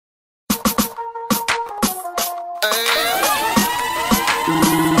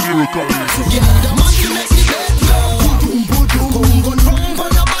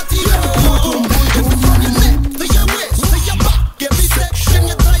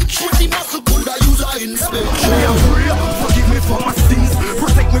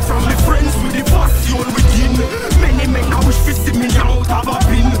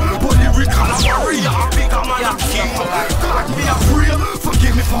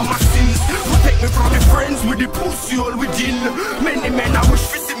pussy all within. Many men I wish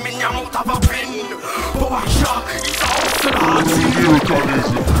to see me out of a bin. But Washa is also hard.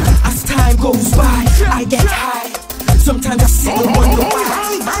 As time goes by, I get high. Sometimes I sit and wonder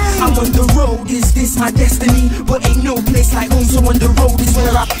why. I'm on the road, is this my destiny? But ain't no place like home, so on the road is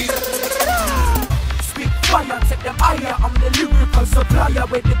where I spit fire, take them higher. I'm the lyrical supplier,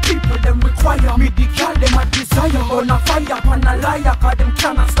 where the people them require me. The girl them a desire, on a fire, on a liar. Cause them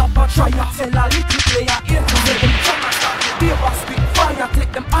cannot stop a trier. Tell a little player here, say them cannot stop the beer. Spit fire,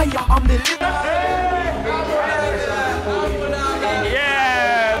 take them higher. I'm the lyrical.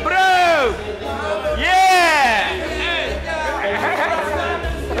 Yeah, bro! Yeah!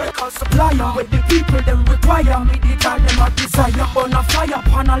 Supplier, where the people them require me, the girl them a desire. On a fire,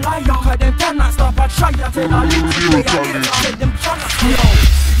 pan a liar, cause them cannot stop a trier. Tell a little player, tell them cannot stop.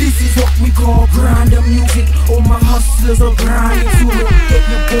 This is what we call grind music. All my hustlers are grinding to it. Get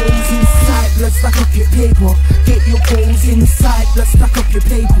your goals inside, let's stack up your paper. Get your goals inside, let's stack up your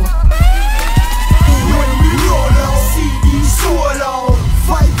paper. When we roll out, CD solo,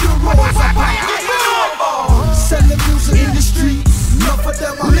 5 euros, I buy it. Sell the music in the streets. Enough of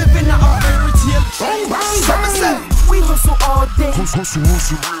them are living out our fairy tale. We hustle all day.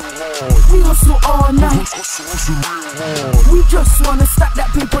 We hustle all night. We just wanna stack that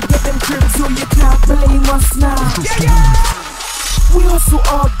paper, get them cribs, so you can't blame us now. We hustle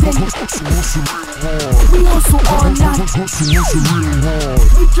all day. We hustle all night.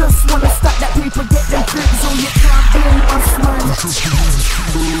 We just wanna stack that paper, get them cribs, so you can't blame us, man.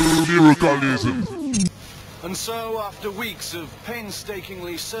 Lyricalism. And so, after weeks of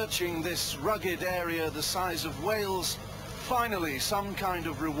painstakingly searching this rugged area the size of Wales, finally some kind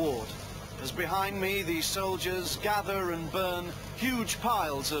of reward. As behind me the soldiers gather and burn huge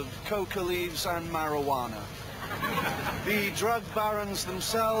piles of coca leaves and marijuana. The drug barons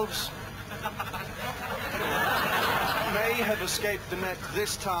themselves may have escaped the net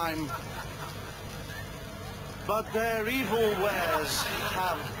this time, but their evil wares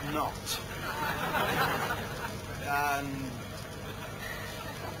have not.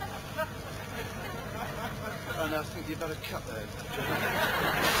 And I think you better cut there.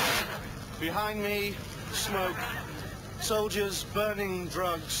 Behind me, smoke, soldiers burning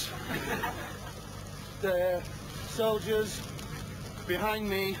drugs. There, soldiers. Behind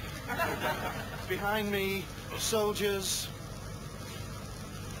me, soldiers.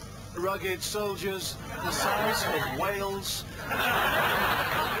 Rugged soldiers, the size of Wales,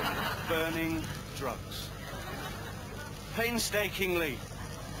 burning drugs. Painstakingly.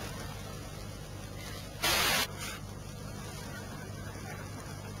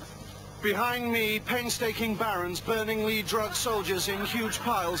 Behind me, painstaking barons burning lead drug soldiers in huge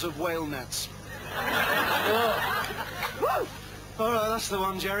piles of whale nets. Oh. All right, that's the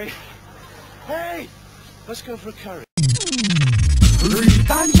one, Jerry. Hey, let's go for a curry.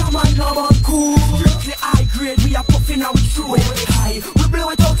 Ganja man number cool. Strictly high grade, we are puffing out through it high. We blow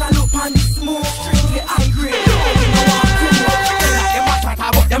it out and up on the smoke. Strictly high grade.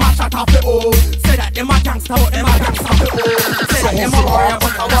 Them a shut off the O. Say that them a gangsta, but them a gangsta the O. Say that them a warrior,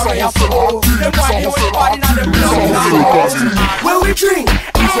 but a warrior for O. Them white, they only body now them blood. When we drink,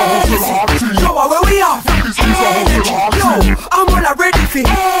 anything. Show her where we are. Anything. Yo, Amolab ready for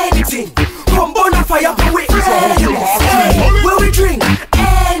anything. Come burn a fire, but we ready. When we drink,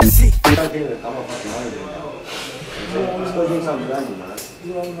 anything.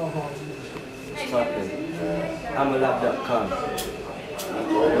 Amolab.com.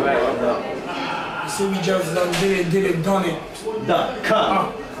 Right, so we just done did it.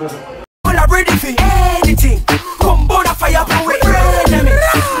 .com. Amolab ready for anything. Come burn a fire, but we ready.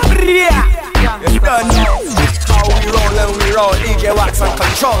 You done now. How we roll, DJ Wax on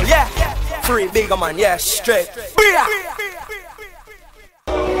control, yeah. Free bigger man, yeah, straight.